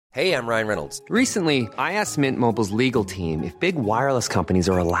Hey, I'm Ryan Reynolds. Recently, I asked Mint Mobile's legal team if big wireless companies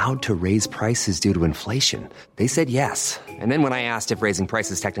are allowed to raise prices due to inflation. They said yes. And then when I asked if raising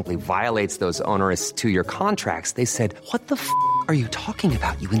prices technically violates those onerous two-year contracts, they said, "What the f*** are you talking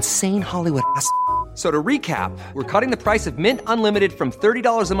about, you insane Hollywood ass?" So to recap, we're cutting the price of Mint Unlimited from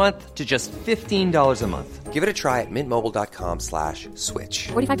 $30 a month to just $15 a month. Give it a try at mintmobile.com/switch.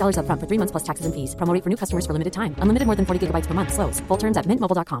 $45 up front for 3 months plus taxes and fees. Promo rate for new customers for limited time. Unlimited more than 40 gigabytes per month. Slows full terms at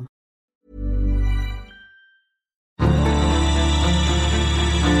mintmobile.com.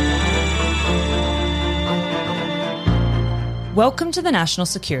 Welcome to the National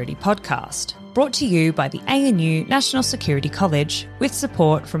Security Podcast, brought to you by the ANU National Security College with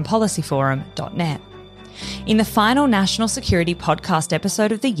support from policyforum.net. In the final National Security Podcast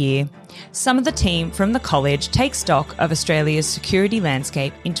episode of the year, some of the team from the college take stock of Australia's security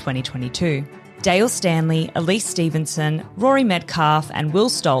landscape in 2022. Dale Stanley, Elise Stevenson, Rory Medcalf and Will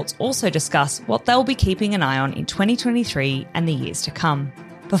Stoltz also discuss what they'll be keeping an eye on in 2023 and the years to come.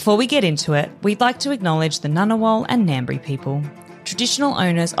 Before we get into it, we'd like to acknowledge the Ngunnawal and Ngambri people, traditional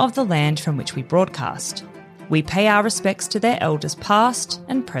owners of the land from which we broadcast. We pay our respects to their elders past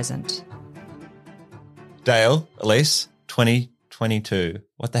and present. Dale, Elise, 2022.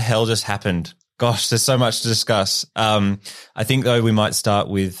 What the hell just happened? Gosh, there's so much to discuss. I think, though, we might start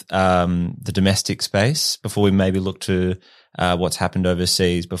with the domestic space before we maybe look to what's happened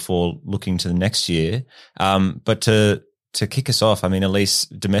overseas before looking to the next year. But to kick us off, I mean, Elise,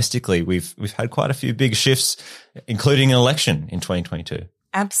 domestically, we've had quite a few big shifts, including an election in 2022.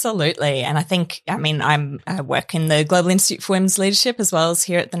 Absolutely. And I think, I work in the Global Institute for Women's Leadership as well as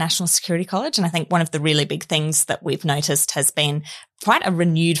here at the National Security College. And I think one of the really big things that we've noticed has been quite a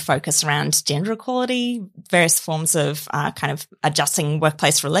renewed focus around gender equality, various forms of kind of adjusting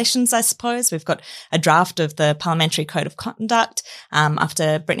workplace relations, I suppose. We've got a draft of the Parliamentary Code of Conduct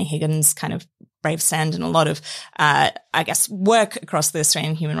after Brittany Higgins kind of brave stand and a lot of, work across the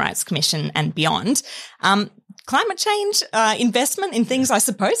Australian Human Rights Commission and beyond. Climate change, investment in things, I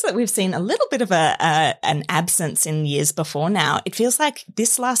suppose, that we've seen a little bit of an absence in years before now. It feels like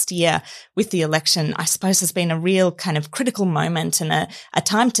this last year with the election, I suppose, has been a real kind of critical moment and a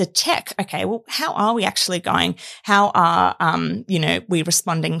time to check, okay, well, how are we actually going? How are, we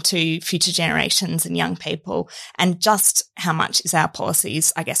responding to future generations and young people? And just how much is our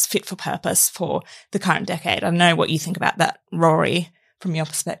policies, I guess, fit for purpose for the current decade? I don't know what you think about that, Rory, from your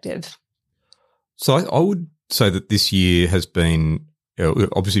perspective. So I would say that this year has been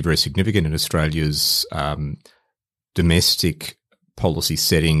obviously very significant in Australia's domestic policy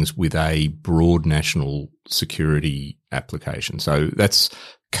settings with a broad national security application. So that's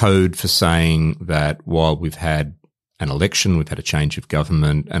code for saying that while we've had an election, we've had a change of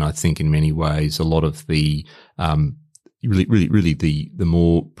government, and I think in many ways a lot of the really the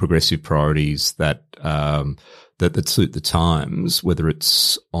more progressive priorities that that suit the times, whether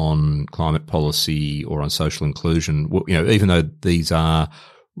it's on climate policy or on social inclusion, even though these are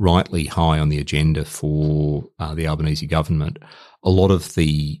rightly high on the agenda for the Albanese government, a lot of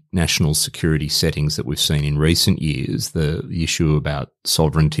the national security settings that we've seen in recent years, the issue about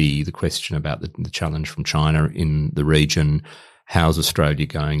sovereignty, the question about the challenge from China in the region, how's Australia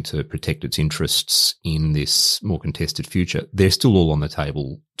going to protect its interests in this more contested future, they're still all on the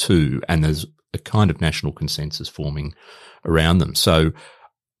table too, and there's a kind of national consensus forming around them. So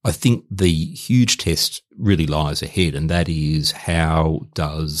I think the huge test really lies ahead, and that is how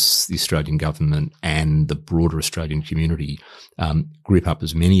does the Australian government and the broader Australian community grip up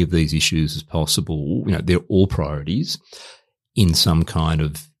as many of these issues as possible. They're all priorities in some kind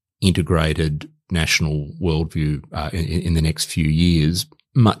of integrated national worldview in the next few years.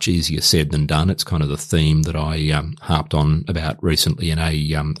 Much easier said than done. It's kind of the theme that I harped on about recently in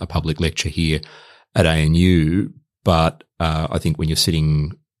a public lecture here at ANU. But I think when you're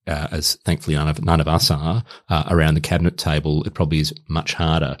sitting, as thankfully none of us are, around the cabinet table, it probably is much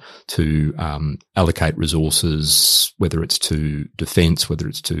harder to allocate resources, whether it's to defence, whether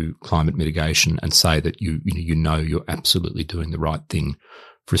it's to climate mitigation, and say that you're absolutely doing the right thing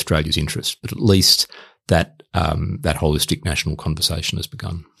for Australia's interest. But at least that holistic national conversation has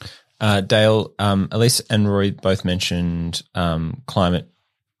begun. Dale, Elise and Rory both mentioned climate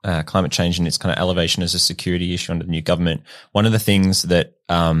change and its kind of elevation as a security issue under the new government. One of the things that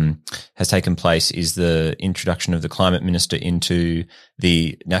has taken place is the introduction of the climate minister into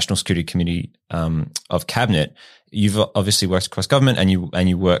the National Security Committee of Cabinet. You've obviously worked across government and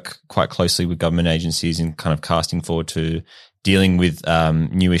you work quite closely with government agencies in kind of casting forward to dealing with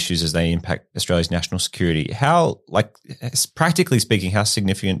new issues as they impact Australia's national security. How, like, practically speaking, how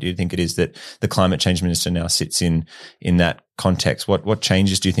significant do you think it is that the climate change minister now sits in that context? What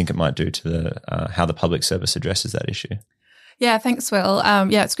changes do you think it might do to the how the public service addresses that issue? Yeah, thanks, Will.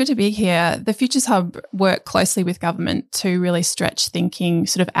 It's good to be here. The Futures Hub work closely with government to really stretch thinking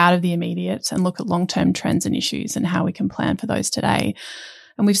sort of out of the immediate and look at long-term trends and issues and how we can plan for those today.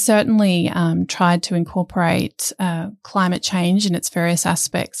 And we've certainly tried to incorporate climate change in its various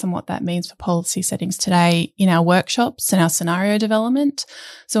aspects and what that means for policy settings today in our workshops and our scenario development.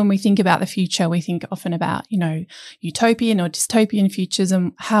 So when we think about the future, we think often about, utopian or dystopian futures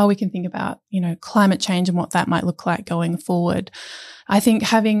and how we can think about, climate change and what that might look like going forward. I think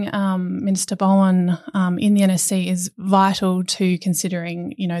having Minister Bowen in the NSC is vital to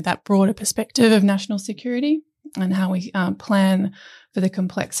considering, that broader perspective of national security and how we plan for the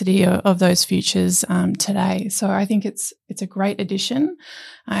complexity of those futures today. So I think it's a great addition.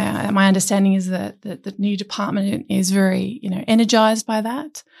 My understanding is that the new department is very, energised by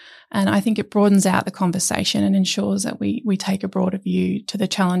that. And I think it broadens out the conversation and ensures that we take a broader view to the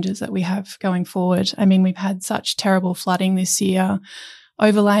challenges that we have going forward. I mean, we've had such terrible flooding this year.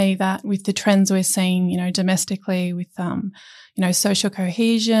 Overlay that with the trends we're seeing, domestically with, social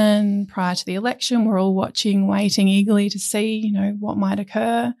cohesion prior to the election. We're all watching, waiting eagerly to see, what might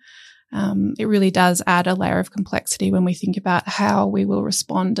occur. It really does add a layer of complexity when we think about how we will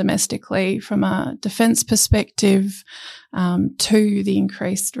respond domestically from a defence perspective to the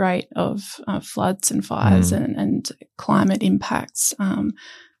increased rate of floods and fires and climate impacts.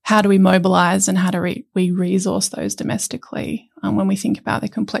 How do we mobilise and how do we resource those domestically when we think about the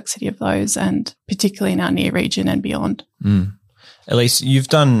complexity of those and particularly in our near region and beyond? Elise, you've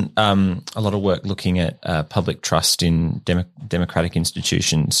done a lot of work looking at public trust in democratic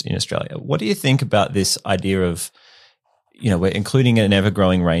institutions in Australia. What do you think about this idea of, we're including an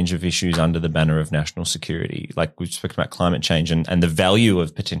ever-growing range of issues under the banner of national security? Like we've spoken about climate change and the value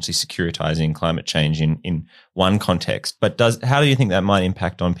of potentially securitizing climate change in one context. But how do you think that might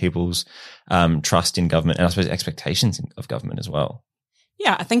impact on people's trust in government and I suppose expectations of government as well?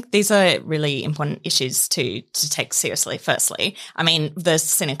 Yeah, I think these are really important issues to take seriously, firstly. I mean, the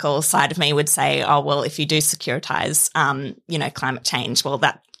cynical side of me would say, oh, well, if you do securitize, climate change, well,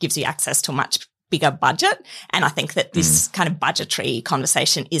 that gives you access to a much bigger budget. And I think that this kind of budgetary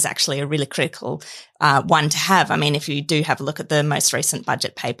conversation is actually a really critical one to have. I mean, if you do have a look at the most recent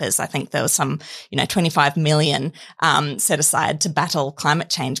budget papers, I think there was some, 25 million set aside to battle climate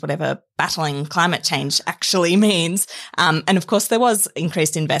change, whatever battling climate change actually means. And of course, there was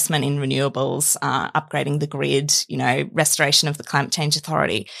increased investment in renewables, upgrading the grid, restoration of the Climate Change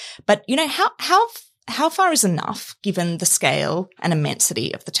Authority. But, how far is enough given the scale and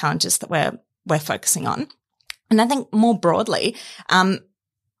immensity of the challenges that we're focusing on? And I think more broadly,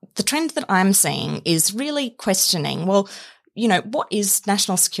 the trend that I'm seeing is really questioning, well, what is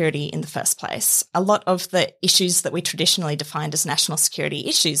national security in the first place? A lot of the issues that we traditionally defined as national security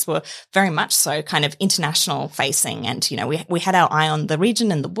issues were very much so kind of international facing. And, we had our eye on the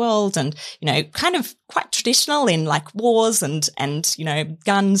region and the world and, kind of quite traditional in like wars and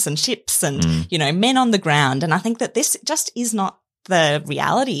guns and ships and, men on the ground. And I think that this just is not the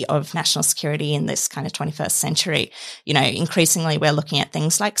reality of national security in this kind of 21st century. Increasingly we're looking at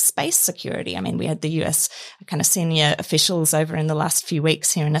things like space security. I mean, we had the US kind of senior officials over in the last few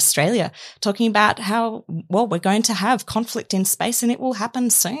weeks here in Australia talking about how, well, we're going to have conflict in space and it will happen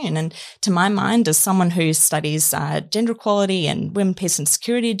soon. And to my mind, as someone who studies gender equality and women, peace and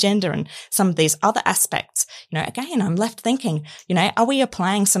security agenda and some of these other aspects, again, I'm left thinking, are we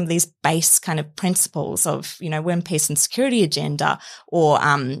applying some of these base kind of principles of, women, peace and security agenda or,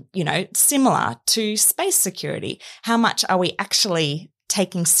 similar to space security? How much are we actually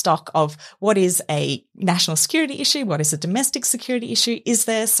taking stock of what is a national security issue? What is a domestic security issue? Is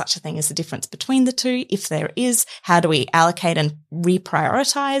there such a thing as a difference between the two? If there is, how do we allocate and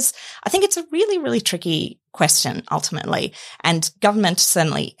reprioritize? I think it's a really, really tricky question ultimately. And government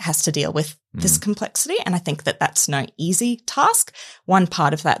certainly has to deal with this complexity. And I think that that's no easy task. One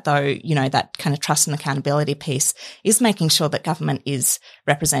part of that though, that kind of trust and accountability piece is making sure that government is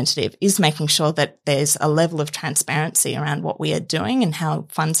representative, is making sure that there's a level of transparency around what we are doing and how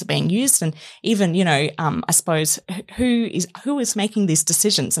funds are being used. And even, I suppose who is making these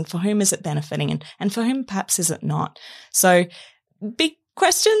decisions and for whom is it benefiting and for whom perhaps is it not? So big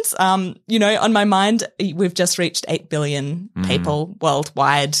questions. On my mind, we've just reached 8 billion people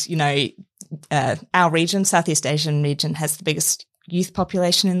worldwide. Our region, Southeast Asian region, has the biggest youth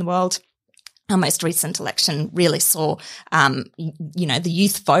population in the world. our most recent election really saw, the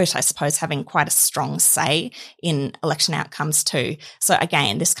youth vote, I suppose, having quite a strong say in election outcomes too. So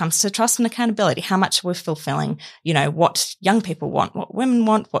again, this comes to trust and accountability. How much we're fulfilling, what young people want, what women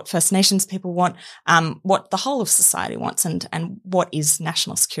want, what First Nations people want, what the whole of society wants, and what is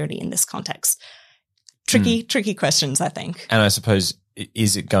national security in this context. Tricky questions, I think. And I suppose,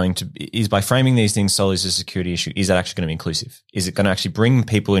 is by framing these things solely as a security issue, is that actually going to be inclusive? Is it going to actually bring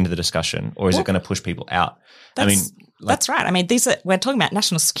people into the discussion, or is it going to push people out? That's right. I mean, we're talking about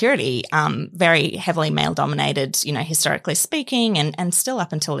national security, very heavily male dominated, historically speaking, and still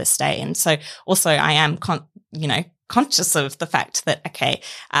up until this day. And so also I am, conscious of the fact that,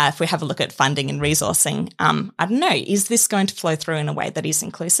 if we have a look at funding and resourcing, I don't know, is this going to flow through in a way that is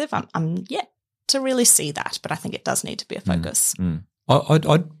inclusive? I'm yet to really see that, but I think it does need to be a focus.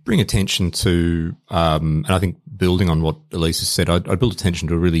 I'd bring attention to, and I think building on what Elise has said, I'd build attention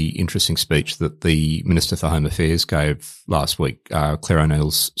to a really interesting speech that the Minister for Home Affairs gave last week, Claire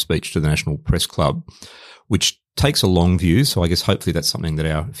O'Neill's speech to the National Press Club, which takes a long view. So I guess hopefully that's something that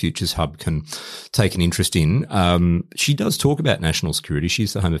our Futures Hub can take an interest in. She does talk about national security.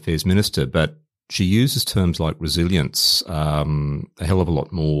 She's the Home Affairs Minister, but she uses terms like resilience a hell of a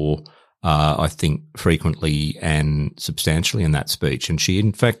lot more, I think, frequently and substantially in that speech. And she,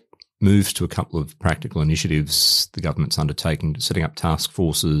 in fact, moves to a couple of practical initiatives the government's undertaking, setting up task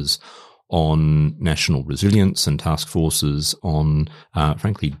forces on national resilience and task forces on,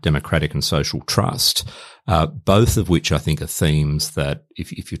 frankly, democratic and social trust, both of which I think are themes that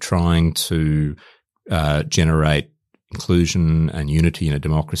if you're trying to generate inclusion and unity in a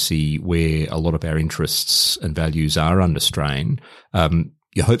democracy where a lot of our interests and values are under strain,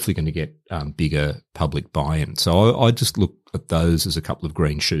 you're hopefully going to get bigger public buy-in. So I just look at those as a couple of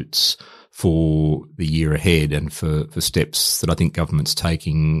green shoots for the year ahead and for steps that I think government's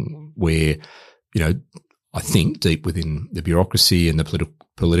taking where, I think deep within the bureaucracy and the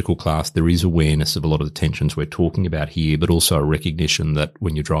political class, there is awareness of a lot of the tensions we're talking about here, but also a recognition that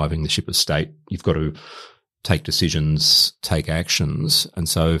when you're driving the ship of state, you've got to take decisions, take actions. And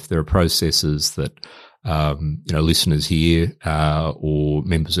so if there are processes that listeners here or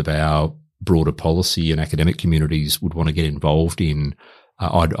members of our broader policy and academic communities would want to get involved in,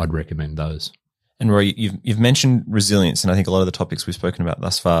 I'd recommend those. And Roy, you've mentioned resilience, and I think a lot of the topics we've spoken about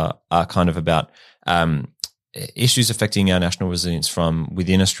thus far are kind of about issues affecting our national resilience from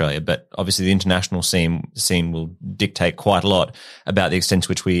within Australia, but obviously the international scene will dictate quite a lot about the extent to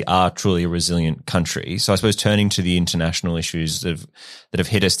which we are truly a resilient country. So I suppose turning to the international issues that have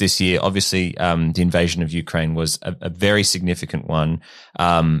hit us this year, obviously the invasion of Ukraine was a very significant one,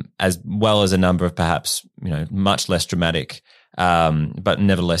 as well as a number of perhaps much less dramatic but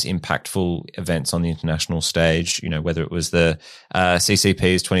nevertheless impactful events on the international stage, whether it was the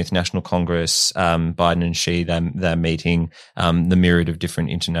CCP's 20th National Congress, Biden and Xi, their meeting, the myriad of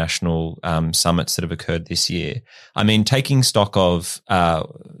different international summits that have occurred this year. I mean, taking stock of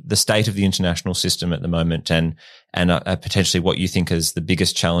the state of the international system at the moment and potentially what you think is the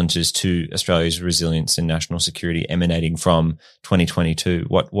biggest challenges to Australia's resilience and national security emanating from 2022,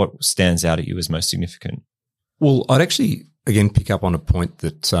 what stands out at you as most significant? Well, I'd actually again pick up on a point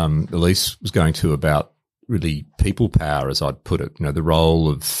that Elise was going to about really people power, as I'd put it, the role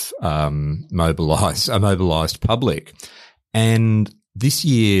of a mobilised public. And this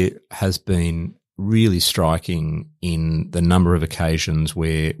year has been really striking in the number of occasions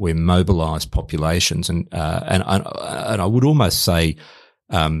where mobilised populations and I would almost say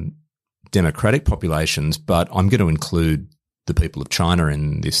democratic populations, but I'm going to include the people of China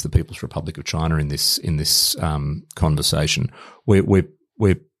in this, the People's Republic of China in this conversation, where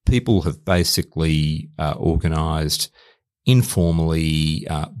people have basically organised informally,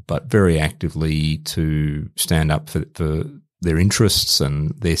 but very actively to stand up for their interests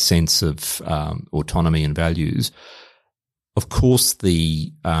and their sense of autonomy and values. Of course,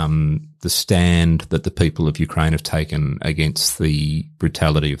 the stand that the people of Ukraine have taken against the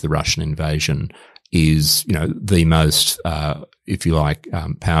brutality of the Russian invasion is, the most, if you like,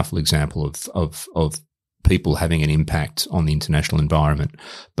 powerful example of people having an impact on the international environment.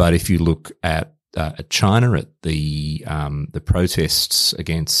 But if you look at China, at the protests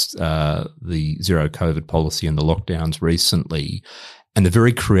against the zero COVID policy and the lockdowns recently, and the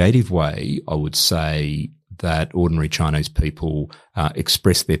very creative way, I would say, that ordinary Chinese people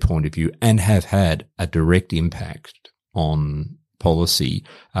express their point of view and have had a direct impact on policy,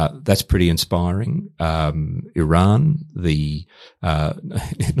 that's pretty inspiring. Iran,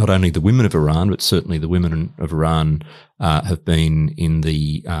 not only the women of Iran, but certainly the women of Iran have been in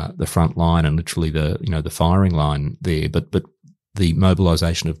the front line and literally the firing line there. But the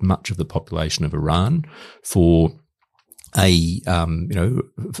mobilisation of much of the population of Iran for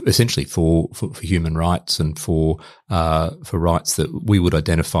essentially for human rights and for rights that we would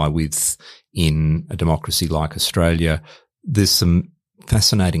identify with in a democracy like Australia. There's some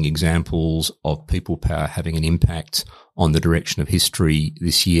fascinating examples of people power having an impact on the direction of history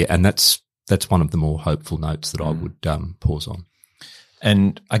this year, and that's one of the more hopeful notes that I would pause on.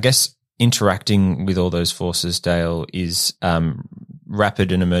 And I guess interacting with all those forces, Dale, is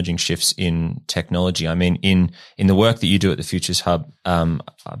rapid and emerging shifts in technology. I mean, in the work that you do at the Futures Hub, I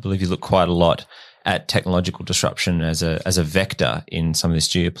believe you look quite a lot at technological disruption as a vector in some of this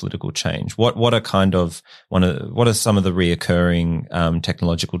geopolitical change. What are some of the reoccurring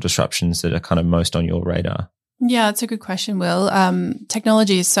technological disruptions that are kind of most on your radar? Yeah, it's a good question, Will.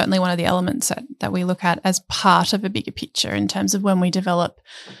 Technology is certainly one of the elements that we look at as part of a bigger picture in terms of when we develop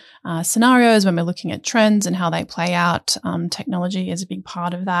scenarios, when we're looking at trends and how they play out. Technology is a big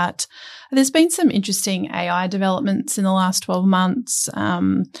part of that. There's been some interesting AI developments in the last 12 months.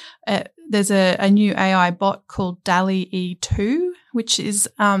 There's a new AI bot called DALL-E 2, which is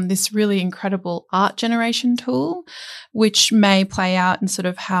this really incredible art generation tool, which may play out in sort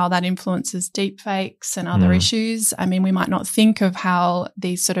of how that influences deepfakes and other issues. I mean, we might not think of how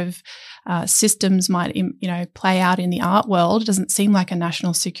these sort of systems might, play out in the art world. It doesn't seem like a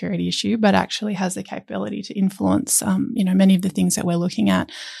national security issue, but actually has the capability to influence, many of the things that we're looking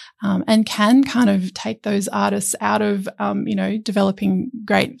at. And can kind of take those artists out of, developing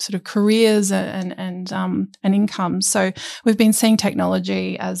great sort of careers and income. So we've been seeing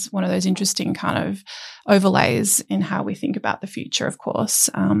technology as one of those interesting kind of overlays in how we think about the future, of course.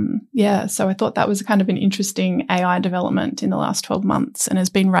 So I thought that was kind of an interesting AI development in the last 12 months and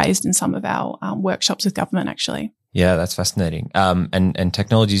has been raised in some of our workshops with government, actually. Yeah, that's fascinating. And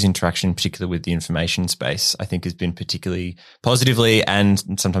technology's interaction, in particular with the information space, I think has been particularly positively and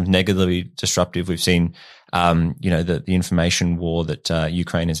sometimes negatively disruptive. We've seen, the information war that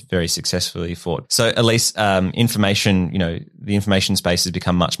Ukraine has very successfully fought. So, Elise, the information space has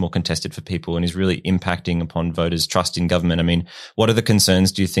become much more contested for people and is really impacting upon voters' trust in government. I mean, what are the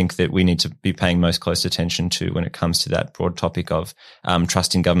concerns do you think that we need to be paying most close attention to when it comes to that broad topic of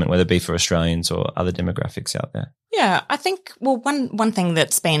trust in government, whether it be for Australians or other demographics out there? Yeah, I think, one thing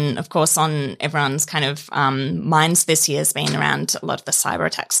that's been, of course, on everyone's kind of minds this year has been around a lot of the cyber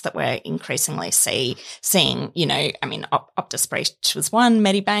attacks that we're increasingly seeing. Optus breach was one,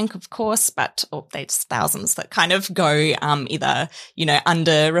 Medibank, of course, but there's thousands that kind of go either,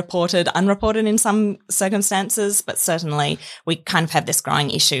 underreported, unreported in some circumstances, but certainly we kind of have this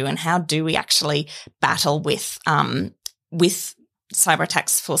growing issue. And how do we actually battle with cyber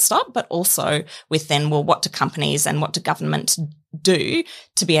attacks full stop, but also with then, what do companies and what do governments do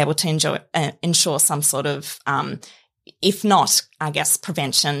to be able to ensure some sort of, if not, I guess,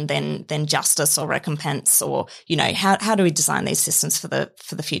 prevention, then justice or recompense, or, how do we design these systems for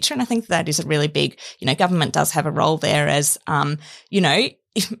the future? And I think that is a really big, government does have a role there as,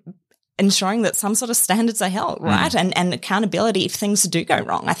 ensuring that some sort of standards are held, right? And accountability if things do go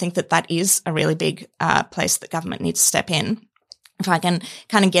wrong. I think that is a really big place that government needs to step in. If I can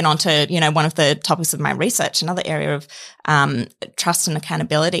kind of get onto, one of the topics of my research, another area of trust and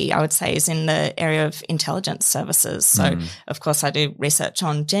accountability, I would say, is in the area of intelligence services. So, of course, I do research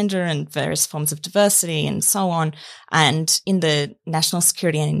on gender and various forms of diversity and so on. And in the national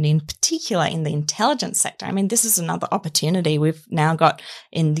security and in particular in the intelligence sector, I mean, this is another opportunity. We've now got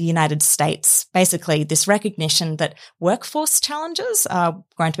in the United States, basically this recognition that workforce challenges are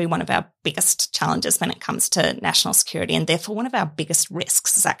going to be one of our biggest challenges when it comes to national security. And therefore, one of our biggest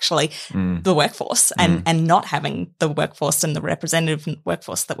risks is actually the workforce and not having the workforce and the representative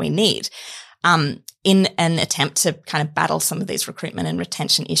workforce that we need. In an attempt to kind of battle some of these recruitment and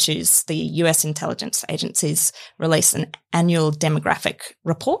retention issues, the US intelligence agencies release an annual demographic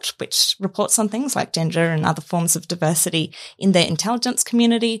report, which reports on things like gender and other forms of diversity in their intelligence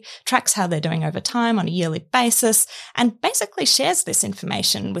community, tracks how they're doing over time on a yearly basis, and basically shares this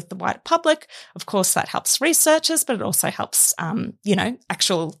information with the wider public. Of course, that helps researchers, but it also helps,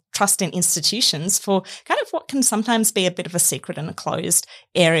 actual trust in institutions for kind of what can sometimes be a bit of a secret and a closed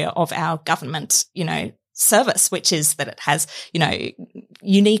area of our government, service, which is that it has,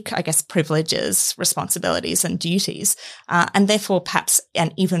 unique, I guess, privileges, responsibilities and duties, and therefore perhaps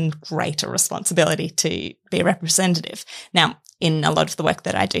an even greater responsibility to be a representative. Now, in a lot of the work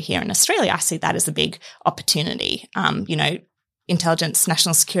that I do here in Australia, I see that as a big opportunity. intelligence,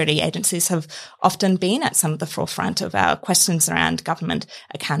 national security agencies have often been at some of the forefront of our questions around government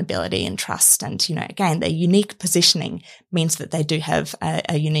accountability and trust. And, again, their unique positioning means that they do have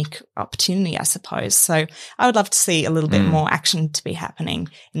a unique opportunity, I suppose. So I would love to see a little bit more action to be happening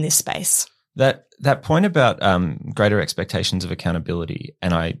in this space. That point about greater expectations of accountability,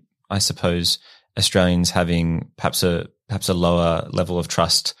 and I suppose Australians having perhaps a lower level of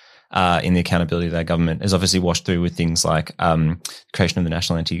trust in the accountability of their government is obviously washed through with things like creation of the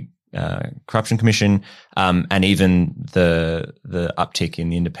National Anti-Corruption Commission, and even the uptick in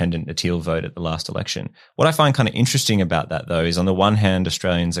the independent Atil vote at the last election. What I find kind of interesting about that, though, is on the one hand,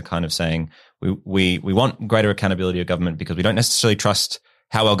 Australians are kind of saying we want greater accountability of government because we don't necessarily trust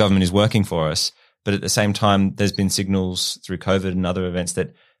how our government is working for us. But at the same time, there's been signals through COVID and other events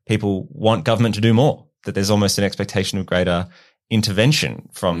that people want government to do more, that there's almost an expectation of greater intervention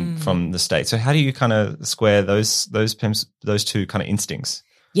from the state. So how do you kind of square those two kind of instincts?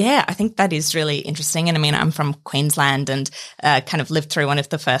 Yeah, I think that is really interesting. And I mean, I'm from Queensland and kind of lived through one of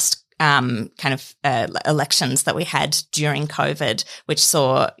the first elections that we had during COVID, which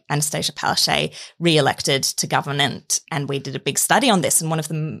saw Anastasia Palaszczuk re-elected to government. And we did a big study on this. And one of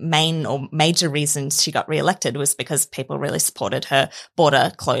the main or major reasons she got re-elected was because people really supported her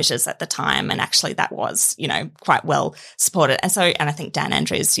border closures at the time. And actually that was, quite well supported. And I think Dan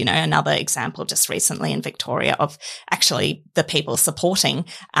Andrews, another example just recently in Victoria of actually the people supporting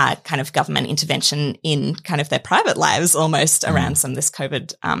kind of government intervention in kind of their private lives almost around some of this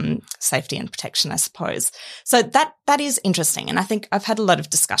COVID safety and protection, I suppose. So that is interesting. And I think I've had a lot of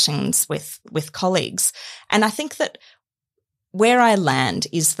discussions with colleagues. And I think that where I land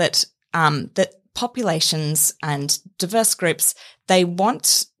is that that populations and diverse groups, they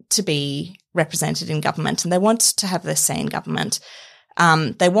want to be represented in government and they want to have their say in government.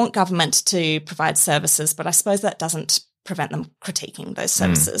 They want government to provide services, but I suppose that doesn't prevent them critiquing those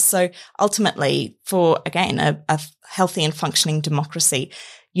services. So ultimately, for, again, a healthy and functioning democracy,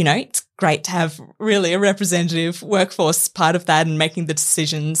 it's great to have really a representative workforce part of that and making the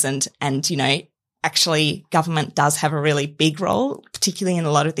decisions and actually government does have a really big role, particularly in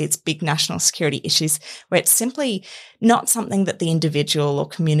a lot of these big national security issues where it's simply not something that the individual or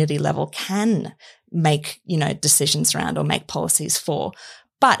community level can make, decisions around or make policies for.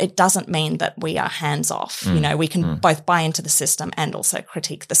 But it doesn't mean that we are hands off. We can both buy into the system and also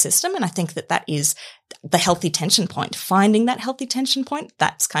critique the system. And I think that is the healthy tension point. Finding that healthy tension point,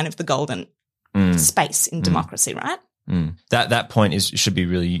 that's kind of the golden space in democracy, right? That point should be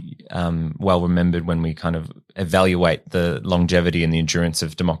really well remembered when we kind of evaluate the longevity and the endurance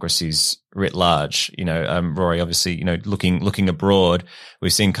of democracies writ large. Rory, obviously, looking abroad,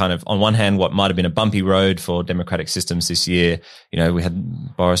 we've seen kind of on one hand what might have been a bumpy road for democratic systems this year. We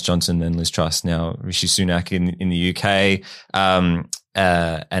had Boris Johnson, then Liz Truss, now Rishi Sunak in the UK,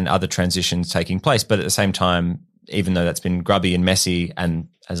 and other transitions taking place. But at the same time, even though that's been grubby and messy, and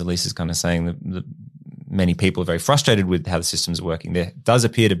as Elise is kind of saying, the many people are very frustrated with how the systems are working, there does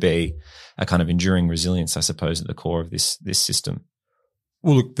appear to be a kind of enduring resilience, I suppose, at the core of this system.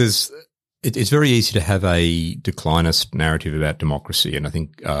 Well, look, it's very easy to have a declinist narrative about democracy, and I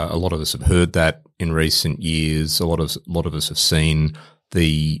think a lot of us have heard that in recent years. A lot of us have seen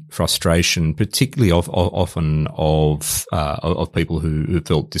the frustration, particularly often of people who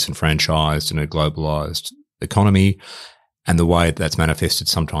felt disenfranchised in a globalized economy, and the way that's manifested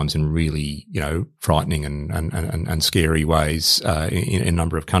sometimes in really, frightening and scary ways in a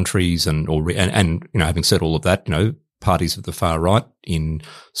number of countries. And having said all of that, parties of the far right in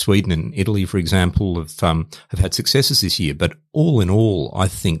Sweden and Italy, for example, have had successes this year. But all in all, I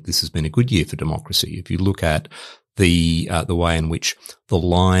think this has been a good year for democracy. If you look at the way in which the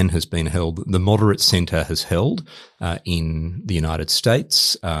line has been held, the moderate centre has held in the United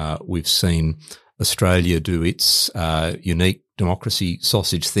States. We've seen Australia do its unique democracy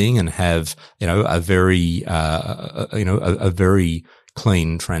sausage thing and have a very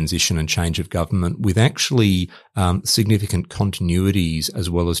clean transition and change of government with actually significant continuities as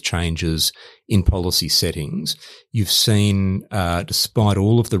well as changes in policy settings. You've seen, despite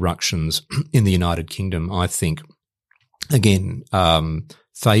all of the ructions in the United Kingdom, I think, again,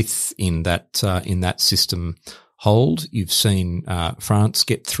 faith in that system hold. You've seen France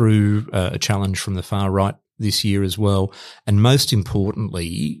get through a challenge from the far right this year as well. And most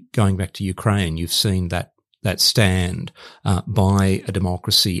importantly, going back to Ukraine, you've seen that stand by a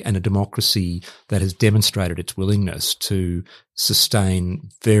democracy, and a democracy that has demonstrated its willingness to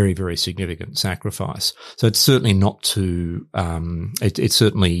sustain very, very significant sacrifice. So it's certainly not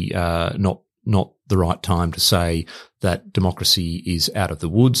not the right time to say that democracy is out of the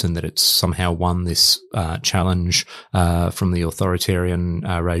woods and that it's somehow won this challenge from the authoritarian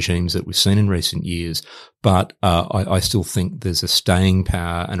regimes that we've seen in recent years. But I still think there's a staying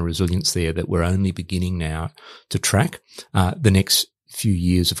power and a resilience there that we're only beginning now to track. The next few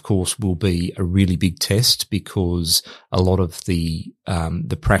years, of course, will be a really big test because a lot of the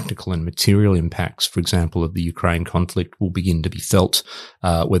practical and material impacts, for example, of the Ukraine conflict will begin to be felt,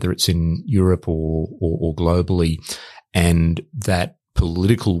 whether it's in Europe or globally, and that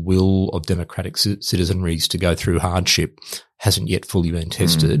political will of democratic citizenries to go through hardship hasn't yet fully been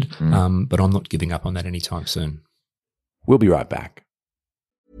tested, but I'm not giving up on that anytime soon. We'll be right back.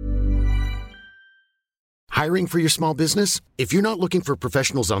 Hiring for your small business? If you're not looking for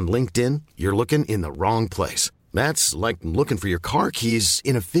professionals on LinkedIn, you're looking in the wrong place. That's like looking for your car keys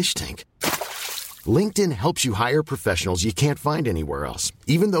in a fish tank. LinkedIn helps you hire professionals you can't find anywhere else,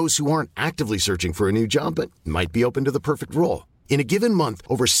 even those who aren't actively searching for a new job but might be open to the perfect role. In a given month,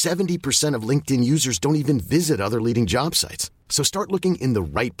 over 70% of LinkedIn users don't even visit other leading job sites. So start looking in the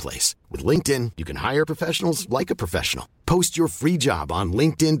right place. With LinkedIn, you can hire professionals like a professional. Post your free job on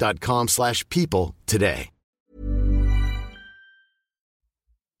linkedin.com/people today.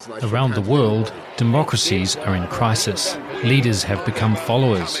 Around the world, democracies are in crisis. Leaders have become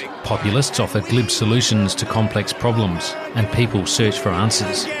followers. Populists offer glib solutions to complex problems, and people search for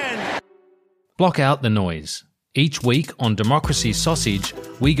answers. Block out the noise. Each week on Democracy Sausage,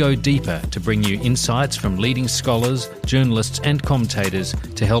 we go deeper to bring you insights from leading scholars, journalists and commentators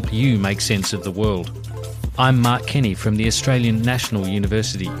to help you make sense of the world. I'm Mark Kenny from the Australian National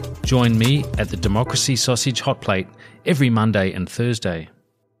University. Join me at the Democracy Sausage Hot Plate every Monday and Thursday.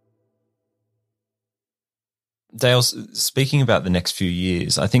 Dale, speaking about the next few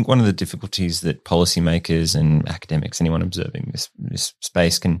years, I think one of the difficulties that policymakers and academics, anyone observing this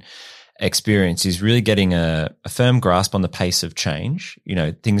space can experience is really getting a firm grasp on the pace of change. You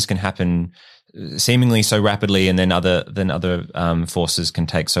know, things can happen seemingly so rapidly, and then other forces can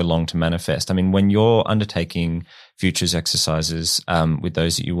take so long to manifest. I mean, when you're undertaking futures exercises with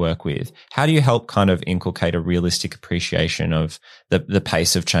those that you work with, how do you help kind of inculcate a realistic appreciation of the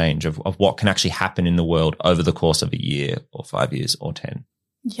pace of change, of what can actually happen in the world over the course of a year or 5 years or 10?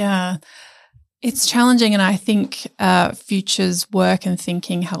 Yeah, it's challenging, and I think futures work and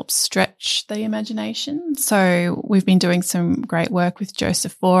thinking helps stretch the imagination. So we've been doing some great work with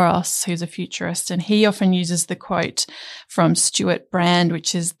Joseph Boros, who's a futurist, and he often uses the quote from Stuart Brand,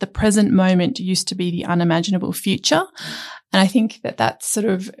 which is, "The present moment used to be the unimaginable future." And I think that sort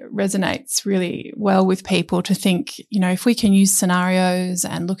of resonates really well with people to think, you know, if we can use scenarios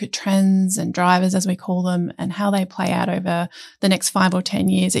and look at trends and drivers, as we call them, and how they play out over the next 5 or 10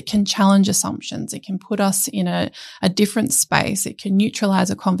 years, it can challenge assumptions. It can put us in a different space. It can neutralize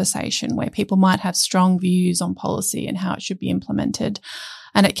a conversation where people might have strong views on policy and how it should be implemented.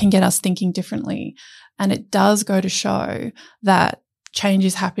 And it can get us thinking differently. And it does go to show that change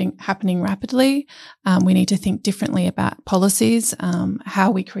is happening rapidly. We need to think differently about policies,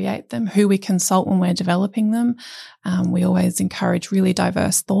 how we create them, who we consult when we're developing them. We always encourage really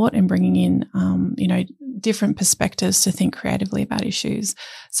diverse thought and bringing in, different perspectives to think creatively about issues.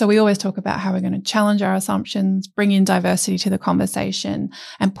 So we always talk about how we're going to challenge our assumptions, bring in diversity to the conversation,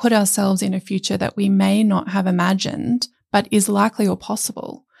 and put ourselves in a future that we may not have imagined, but is likely or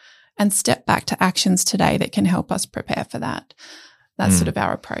possible, and step back to actions today that can help us prepare for that. That's sort of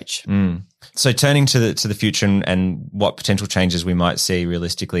our approach. So turning to the future and what potential changes we might see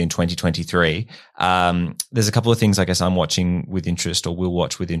realistically in 2023, there's a couple of things I guess I'm watching with interest, or will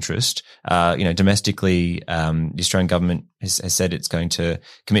watch with interest. Domestically, the Australian government has said it's going to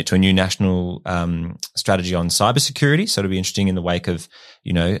commit to a new national strategy on cybersecurity. So it'll be interesting in the wake of,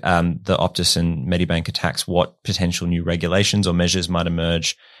 the Optus and Medibank attacks, what potential new regulations or measures might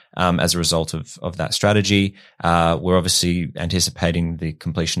emerge as a result of that strategy. We're obviously anticipating the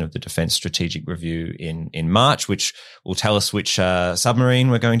completion of the Defence Strategic Review in March, which will tell us which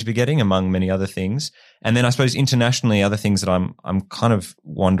submarine we're going to be getting, among many other things. And then I suppose internationally, other things that I'm kind of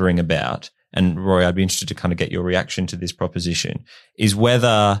wondering about, and Rory, I'd be interested to kind of get your reaction to this proposition, is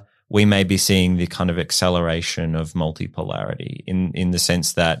whether we may be seeing the kind of acceleration of multipolarity in the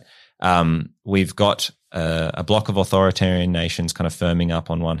sense that we've got a block of authoritarian nations kind of firming up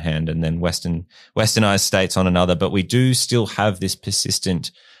on one hand, and then westernized states on another. But we do still have this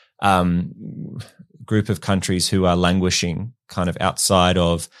persistent group of countries who are languishing kind of outside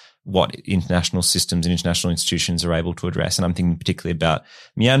of what international systems and international institutions are able to address. And I'm thinking particularly about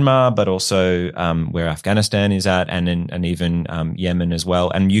Myanmar, but also where Afghanistan is at, and even Yemen as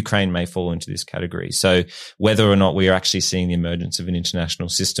well. And Ukraine may fall into this category. So whether or not we are actually seeing the emergence of an international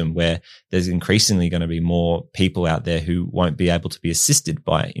system where there's increasingly going to be more people out there who won't be able to be assisted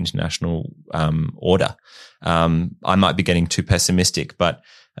by international order. I might be getting too pessimistic, but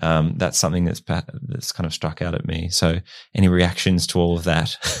that's something that's kind of struck out at me. So any reactions to all of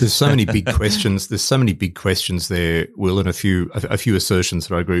that? There's so many big questions. There's so many big questions there, Will, and a few assertions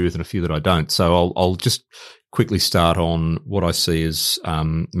that I agree with and a few that I don't. So I'll just quickly start on what I see as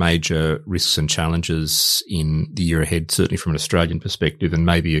major risks and challenges in the year ahead, certainly from an Australian perspective, and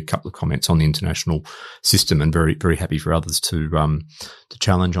maybe a couple of comments on the international system, and very, very happy for others to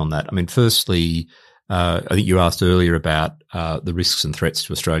challenge on that. I mean, firstly, I think you asked earlier about the risks and threats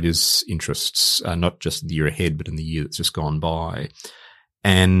to Australia's interests, not just in the year ahead, but in the year that's just gone by.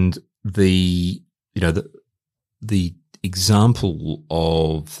 And the example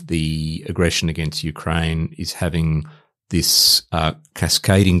of the aggression against Ukraine is having this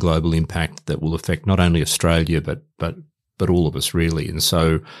cascading global impact that will affect not only Australia but all of us, really. And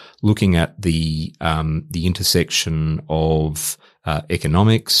so, looking at the intersection of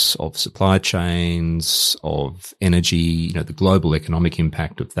economics, of supply chains, of energy, the global economic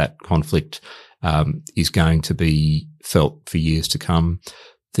impact of that conflict is going to be felt for years to come.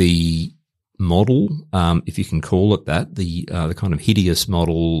 The model, if you can call it that, the kind of hideous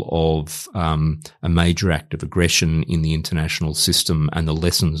model of a major act of aggression in the international system and the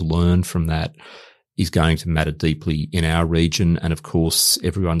lessons learned from that is going to matter deeply in our region. And of course,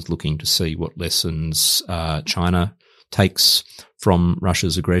 everyone's looking to see what lessons China takes from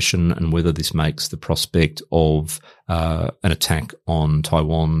Russia's aggression and whether this makes the prospect of an attack on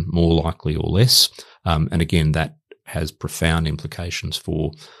Taiwan more likely or less. And again, that has profound implications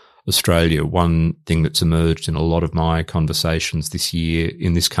for Australia. One thing that's emerged in a lot of my conversations this year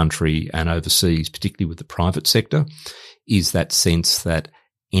in this country and overseas, particularly with the private sector, is that sense that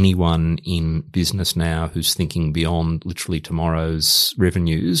anyone in business now who's thinking beyond literally tomorrow's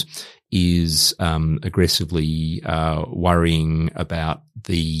revenues is aggressively worrying about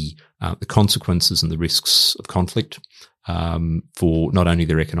the consequences and the risks of conflict for not only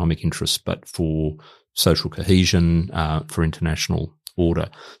their economic interests but for social cohesion, for international order.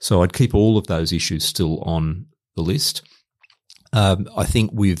 So I'd keep all of those issues still on the list. I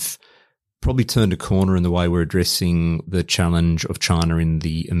think we've probably turned a corner in the way we're addressing the challenge of China in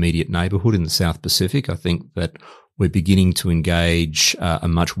the immediate neighbourhood in the South Pacific. I think that we're beginning to engage a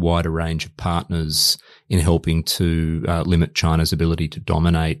much wider range of partners in helping to limit China's ability to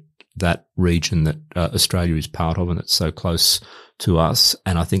dominate that region that Australia is part of and that's so close to us.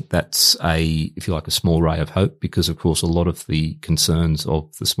 And I think that's if you like, a small ray of hope, because of course a lot of the concerns of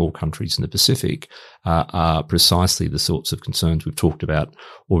the small countries in the Pacific are precisely the sorts of concerns we've talked about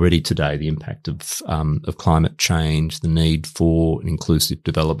already today: the impact of climate change, the need for an inclusive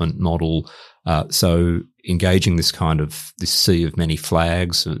development model. So engaging this sea of many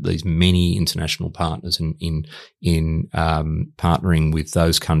flags, these many international partners in partnering with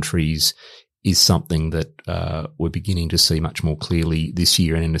those countries is something that we're beginning to see much more clearly this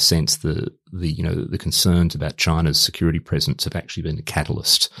year. And in a sense, the concerns about China's security presence have actually been a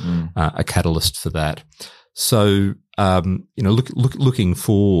catalyst for that. So looking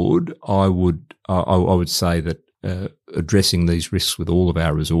forward, I would say that addressing these risks with all of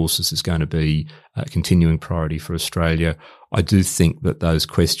our resources is going to be a continuing priority for Australia. I do think that those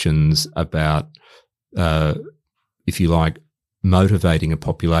questions about, if you like, motivating a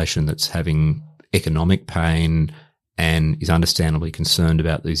population that's having economic pain and is understandably concerned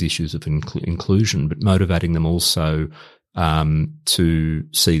about these issues of inclusion, but motivating them also to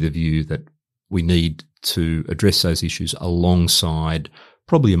see the view that we need to address those issues alongside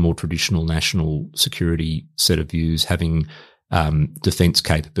probably a more traditional national security set of views, having defence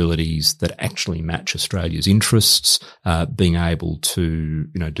capabilities that actually match Australia's interests, being able to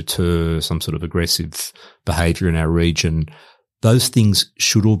deter some sort of aggressive behaviour in our region. Those things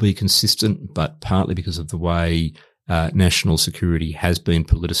should all be consistent, but partly because of the way national security has been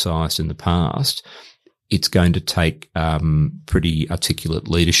politicised in the past, it's going to take pretty articulate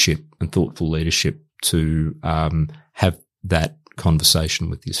leadership and thoughtful leadership to have that conversation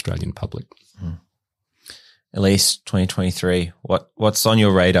with the Australian public. Elise, 2023, what's on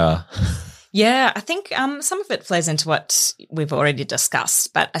your radar? Yeah, I think some of it flows into what we've already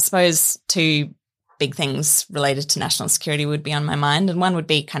discussed, but I suppose two big things related to national security would be on my mind, and one would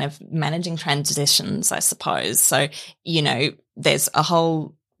be kind of managing transitions, I suppose. So, there's a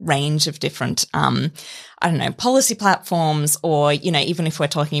whole range of different, policy platforms, or, even if we're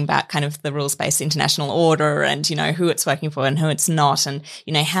talking about kind of the rules-based international order and, who it's working for and who it's not, and,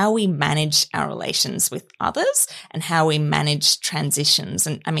 how we manage our relations with others and how we manage transitions.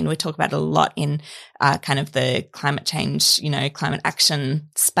 And I mean, we talk about it a lot in kind of the climate change, climate action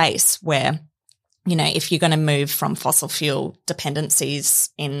space where, if you're going to move from fossil fuel dependencies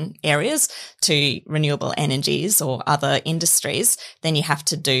in areas to renewable energies or other industries, then you have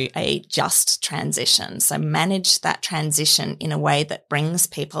to do a just transition. So manage that transition in a way that brings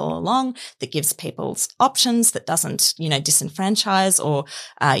people along, that gives people options, that doesn't, disenfranchise or,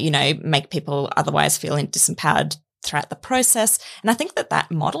 make people otherwise feel disempowered throughout the process. And I think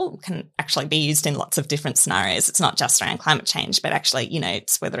that model can actually be used in lots of different scenarios. It's not just around climate change, but actually,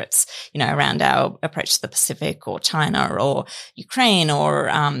 it's whether it's, around our approach to the Pacific or China or Ukraine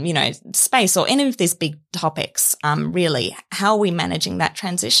or, space or any of these big topics. Really, how are we managing that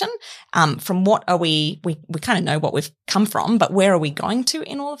transition? From what are we kind of know what we've come from, but where are we going to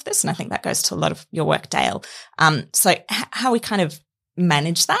in all of this? And I think that goes to a lot of your work, Dale. So how we kind of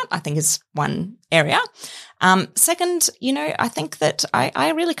manage that, I think, is one area. Second, I think that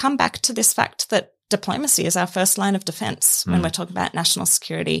I really come back to this fact that diplomacy is our first line of defense when we're talking about national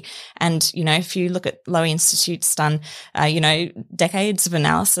security. And, if you look at Lowy Institute's done, decades of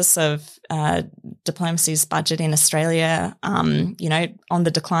analysis of diplomacy's budget in Australia, on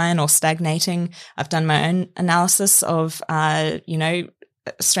the decline or stagnating. I've done my own analysis of,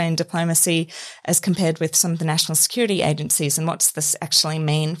 Australian diplomacy as compared with some of the national security agencies, and what's this actually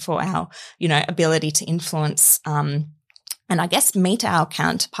mean for our, ability to influence, and I guess meet our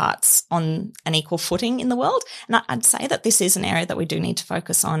counterparts on an equal footing in the world. And I'd say that this is an area that we do need to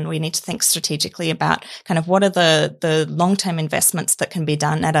focus on. We need to think strategically about kind of what are the long-term investments that can be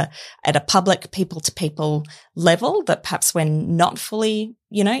done at a public people-to-people level that perhaps we're not fully,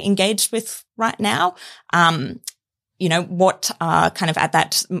 engaged with right now. What are kind of at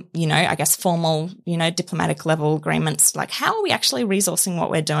that, I guess formal, diplomatic level agreements, like how are we actually resourcing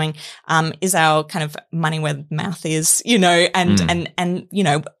what we're doing? Is our kind of money where the mouth is,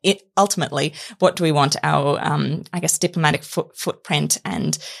 and it ultimately, what do we want our, I guess, diplomatic footprint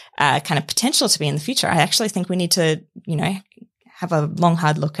and, kind of potential to be in the future? I actually think we need to, have a long,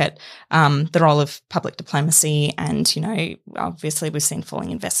 hard look at the role of public diplomacy. And, obviously we've seen falling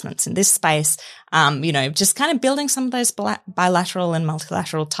investments in this space, just kind of building some of those bilateral and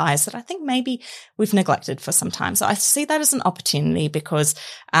multilateral ties that I think maybe we've neglected for some time. So I see that as an opportunity because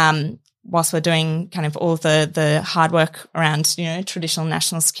whilst we're doing kind of all the hard work around, traditional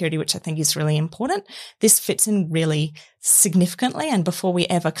national security, which I think is really important, this fits in really significantly. And before we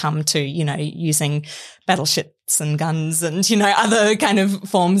ever come to, using battleships and guns and, other kind of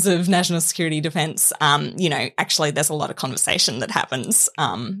forms of national security defense, actually there's a lot of conversation that happens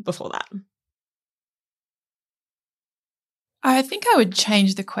before that. I think I would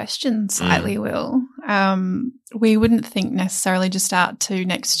change the question slightly, Will. We wouldn't think necessarily just out to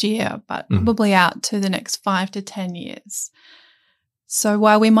next year, but probably out to the next 5 to 10 years. So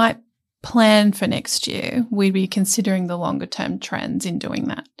while we might plan for next year, we'd be considering the longer term trends in doing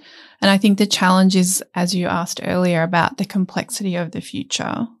that. And I think the challenge is, as you asked earlier, about the complexity of the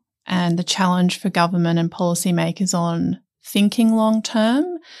future and the challenge for government and policymakers on thinking long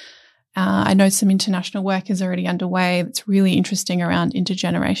term. I know some international work is already underway that's really interesting around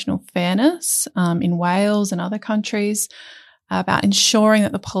intergenerational fairness in Wales and other countries, about ensuring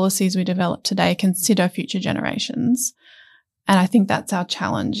that the policies we develop today consider future generations. And I think that's our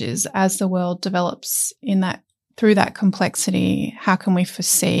challenge, is as the world develops through that complexity, how can we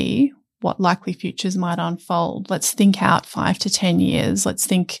foresee what likely futures might unfold? Let's think out 5 to 10 years. Let's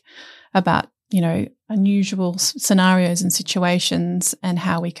think about, unusual scenarios and situations and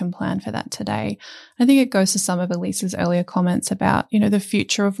how we can plan for that today. I think it goes to some of Elise's earlier comments about, the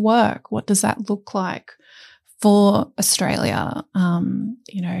future of work. What does that look like for Australia?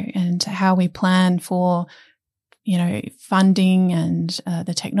 And how we plan for, funding and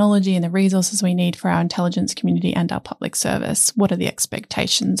the technology and the resources we need for our intelligence community and our public service. What are the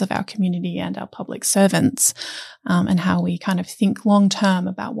expectations of our community and our public servants, and how we kind of think long term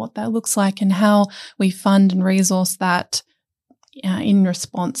about what that looks like and how we fund and resource that in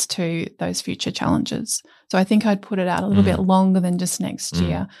response to those future challenges. So I think I'd put it out a little bit longer than just next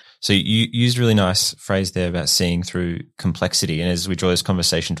year. So you used a really nice phrase there about seeing through complexity. And as we draw this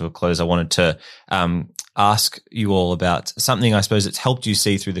conversation to a close, I wanted to ask you all about something, I suppose, that's helped you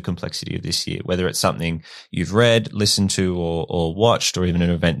see through the complexity of this year, whether it's something you've read, listened to, or watched, or even an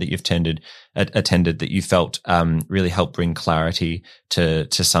event that you've attended that you felt really helped bring clarity to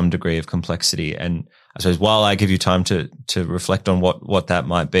some degree of complexity. And I suppose while I give you time to reflect on what that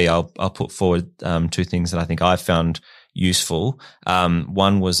might be, I'll put forward two things that I think I've found useful.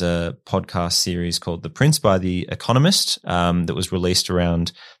 One was a podcast series called The Prince by The Economist that was released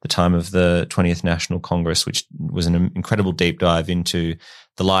around the time of the 20th National Congress, which was an incredible deep dive into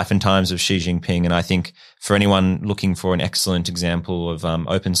the life and times of Xi Jinping. And I think for anyone looking for an excellent example of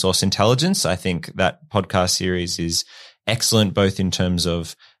open source intelligence, I think that podcast series is excellent, both in terms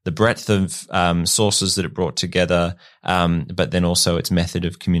of the breadth of sources that it brought together, but then also its method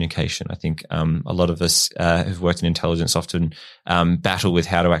of communication. I think a lot of us who've worked in intelligence often battle with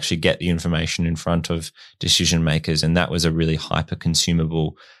how to actually get the information in front of decision makers, and that was a really hyper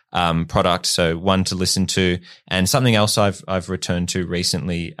consumable product. So one to listen to, and something else I've returned to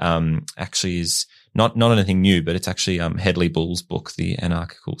recently actually is not anything new, but it's actually Hedley Bull's book, The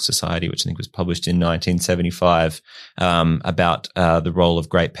Anarchical Society, which I think was published in 1975, about the role of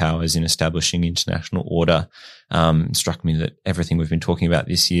great powers in establishing international order. It struck me that everything we've been talking about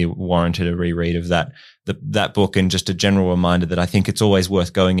this year warranted a reread of that book, and just a general reminder that I think it's always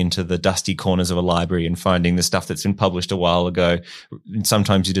worth going into the dusty corners of a library and finding the stuff that's been published a while ago. And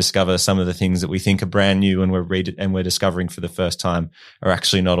sometimes you discover some of the things that we think are brand new and we're discovering for the first time are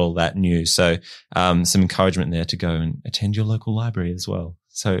actually not all that new. So some encouragement there to go and attend your local library as well.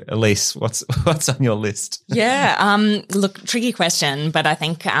 So, Elise, what's on your list? Yeah, look, tricky question, but I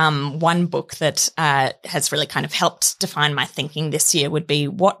think one book that has really kind of helped define my thinking this year would be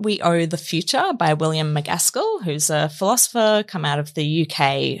What We Owe the Future by William McGaskill, who's a philosopher come out of the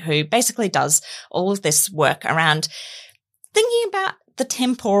UK who basically does all of this work around thinking about the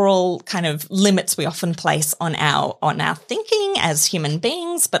temporal kind of limits we often place on our thinking as human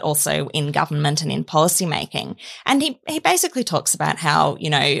beings, but also in government and in policy making. And he basically talks about how,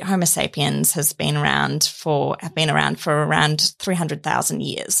 Homo sapiens have been around for around 300,000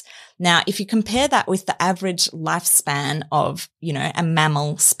 years. Now, if you compare that with the average lifespan of, a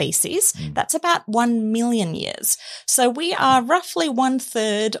mammal species, that's about 1 million years. So we are roughly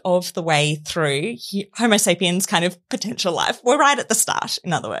 1/3 of the way through Homo sapiens kind of potential life. We're right at the start,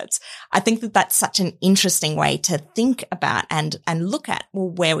 in other words. I think that that's such an interesting way to think about and look at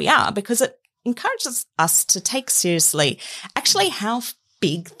where we are, because it encourages us to take seriously actually how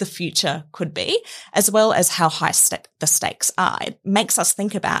big the future could be, as well as how high the stakes are. It makes us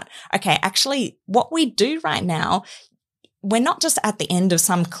think about, okay, actually what we do right now, we're not just at the end of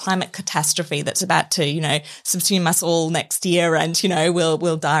some climate catastrophe that's about to, subsume us all next year and,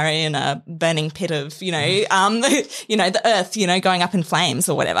 we'll die in a burning pit of, the earth, going up in flames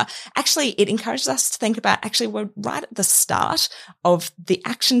or whatever. Actually, it encourages us to think about, actually, we're right at the start of the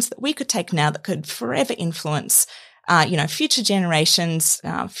actions that we could take now that could forever influence future generations,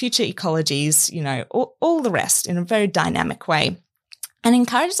 future ecologies, all the rest in a very dynamic way, and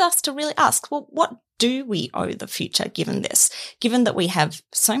encourages us to really ask, well, what do we owe the future given that we have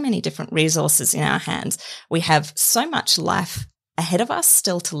so many different resources in our hands, we have so much life ahead of us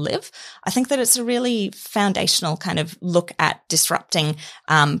still to live. I think that it's a really foundational kind of look at disrupting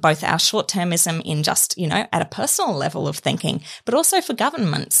both our short-termism in just, at a personal level of thinking, but also for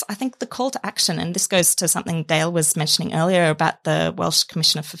governments. I think the call to action, and this goes to something Dale was mentioning earlier about the Welsh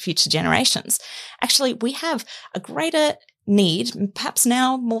Commissioner for Future Generations. Actually, we have a greater need, perhaps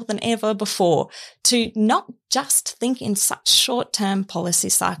now more than ever before, to not just think in such short-term policy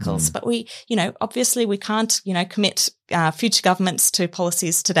cycles, but we, obviously we can't, commit future governments to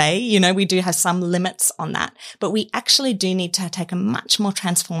policies today. We do have some limits on that, but we actually do need to take a much more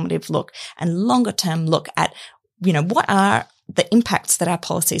transformative look and longer-term look at, what are the impacts that our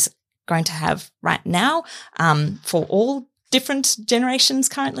policies are going to have right now for all different generations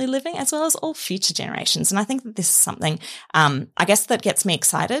currently living, as well as all future generations. And I think that this is something, I guess, that gets me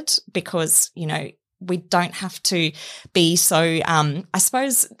excited because, we don't have to be so, I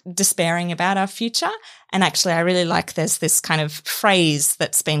suppose, despairing about our future. And actually, I really like there's this kind of phrase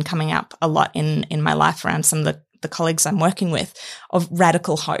that's been coming up a lot in my life around some of the colleagues I'm working with of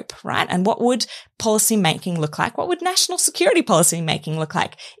radical hope, right? And what would policy making look like? What would national security policy making look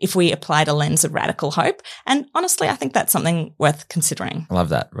like if we applied a lens of radical hope? And honestly, I think that's something worth considering. I love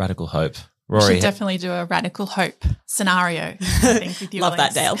that. Radical hope. Rory. We should definitely do a radical hope scenario, I think, with you. Love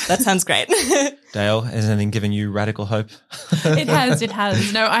that, Dale. That sounds great. Dale, has anything given you radical hope? It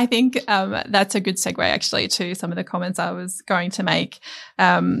has. No, I think that's a good segue actually to some of the comments I was going to make.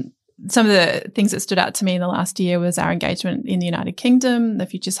 Some of the things that stood out to me in the last year was our engagement in the United Kingdom. The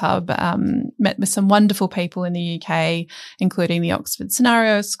Futures Hub met with some wonderful people in the UK, including the Oxford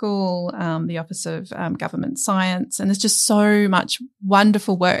Scenario School, the Office of Government Science. And there's just so much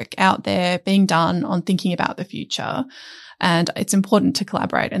wonderful work out there being done on thinking about the future. And it's important to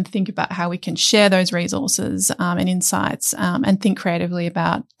collaborate and think about how we can share those resources and insights and think creatively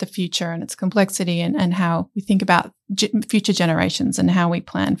about the future and its complexity and how we think about future generations and how we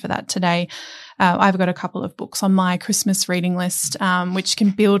plan for that today. I've got a couple of books on my Christmas reading list, which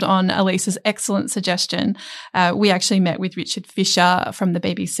can build on Elise's excellent suggestion. We actually met with Richard Fisher from the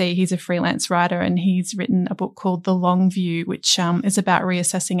BBC. He's a freelance writer and he's written a book called The Long View, which is about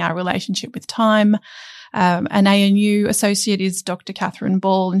reassessing our relationship with time. An ANU associate is Dr. Catherine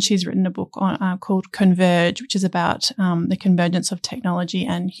Ball, and she's written a book called Converge, which is about the convergence of technology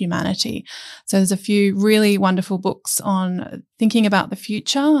and humanity. So there's a few really wonderful books on thinking about the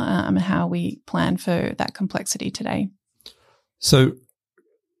future and how we plan for that complexity today. So,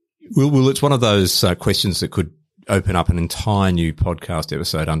 Will, it's one of those questions that could open up an entire new podcast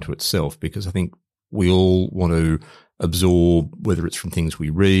episode unto itself, because I think we all want to absorb, whether it's from things we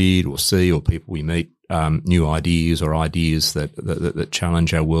read or see or people we meet, new ideas or ideas that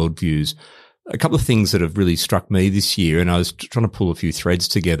challenge our worldviews. A couple of things that have really struck me this year, and I was trying to pull a few threads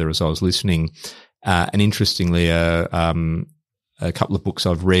together as I was listening, and interestingly, a couple of books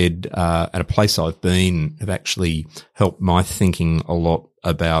I've read at a place I've been have actually helped my thinking a lot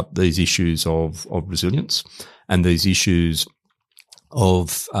about these issues of resilience and these issues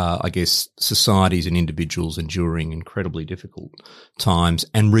of, I guess, societies and individuals enduring incredibly difficult times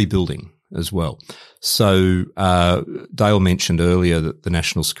and rebuilding as well. So Dale mentioned earlier that the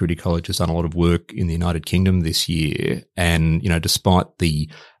National Security College has done a lot of work in the United Kingdom this year, and despite the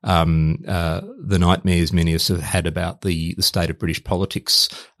nightmares many of us have had about the state of British politics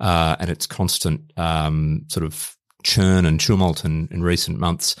and its constant sort of churn and tumult in recent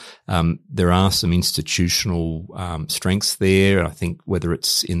months, there are some institutional strengths there. I think whether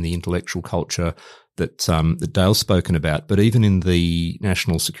it's in the intellectual culture that Dale's spoken about, but even in the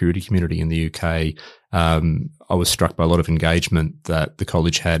national security community in the UK, I was struck by a lot of engagement that the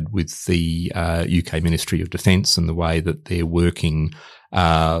college had with the UK Ministry of Defence and the way that they're working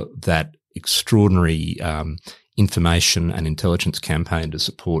that extraordinary information and intelligence campaign to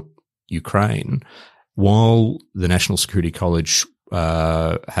support Ukraine, while the National Security College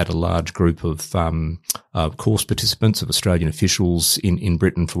had a large group of course participants, of Australian officials in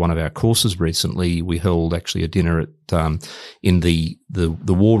Britain for one of our courses recently. We held actually a dinner at in the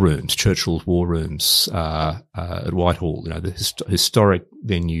war rooms, Churchill's war rooms at Whitehall. The historic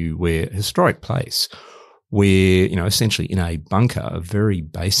venue, historic place where, essentially in a bunker, a very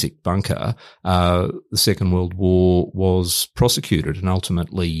basic bunker, the Second World War was prosecuted and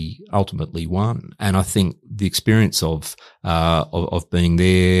ultimately won. And I think the experience of being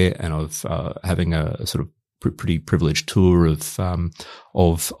there and of having a sort of pretty privileged tour of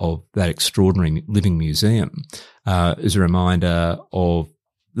that extraordinary living museum is a reminder of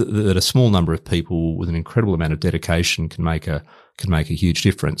that a small number of people with an incredible amount of dedication can make a huge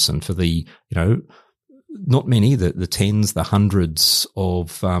difference. And for the not many, the tens, the hundreds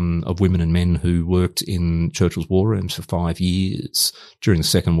of women and men who worked in Churchill's war rooms for 5 years during the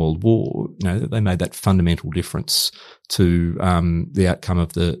Second World War, they made that fundamental difference to the outcome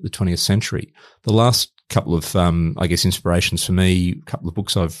of the 20th century. The last couple of, inspirations for me, a couple of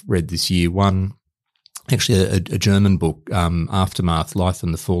books I've read this year. One, actually a German book, Aftermath, Life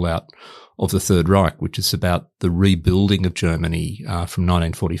and the Fallout of the Third Reich, which is about the rebuilding of Germany from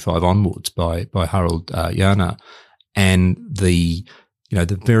 1945 onwards by Harald Jahner, and the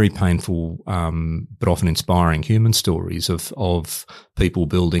very painful but often inspiring human stories of people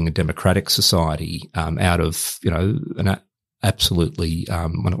building a democratic society out of an absolutely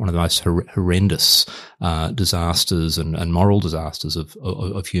one of the most horrendous disasters and moral disasters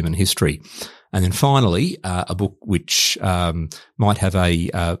of human history. And then finally, a book which might have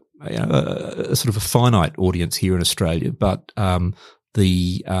a sort of a finite audience here in Australia, but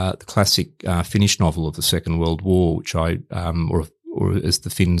the classic Finnish novel of the Second World War, which I or as the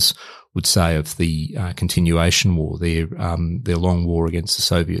Finns would say of the continuation war, their long war against the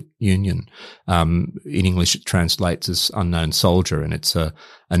Soviet Union. In English, it translates as Unknown Soldier, and it's a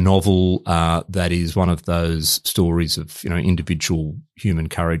novel that is one of those stories of individual human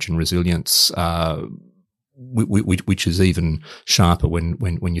courage and resilience, which is even sharper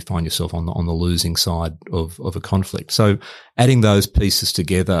when you find yourself on the losing side of a conflict. So, adding those pieces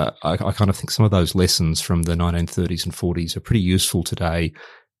together, I kind of think some of those lessons from the 1930s and 40s are pretty useful today,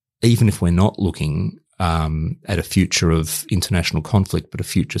 even if we're not looking at a future of international conflict, but a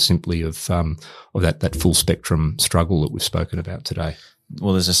future simply of that full spectrum struggle that we've spoken about today.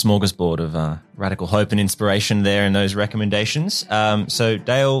 Well, there's a smorgasbord of radical hope and inspiration there in those recommendations. So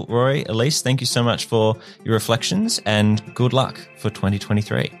Dale, Rory, Elise, thank you so much for your reflections and good luck for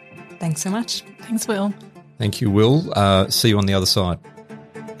 2023. Thanks so much. Thanks, Will. Thank you, Will. See you on the other side.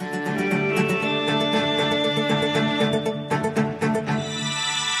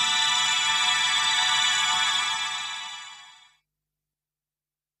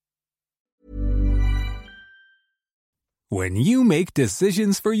 When you make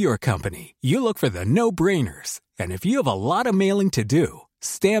decisions for your company, you look for the no-brainers. And if you have a lot of mailing to do,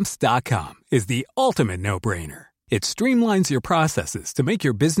 Stamps.com is the ultimate no-brainer. It streamlines your processes to make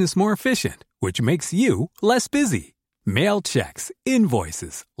your business more efficient, which makes you less busy. Mail checks,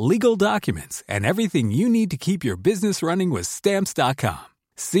 invoices, legal documents, and everything you need to keep your business running with Stamps.com.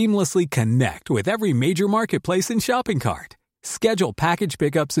 Seamlessly connect with every major marketplace and shopping cart. Schedule package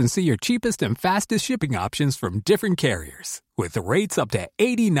pickups and see your cheapest and fastest shipping options from different carriers. With rates up to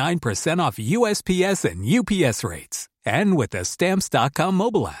 89% off USPS and UPS rates. And with the Stamps.com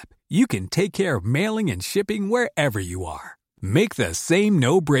mobile app, you can take care of mailing and shipping wherever you are. Make the same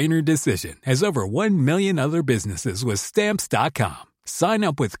no-brainer decision as over 1 million other businesses with Stamps.com. Sign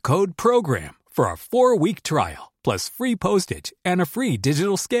up with code PROGRAM for a 4-week trial, plus free postage and a free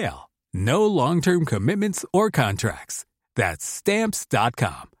digital scale. No long-term commitments or contracts. That's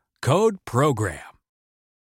Stamps.com. Code PROGRAM.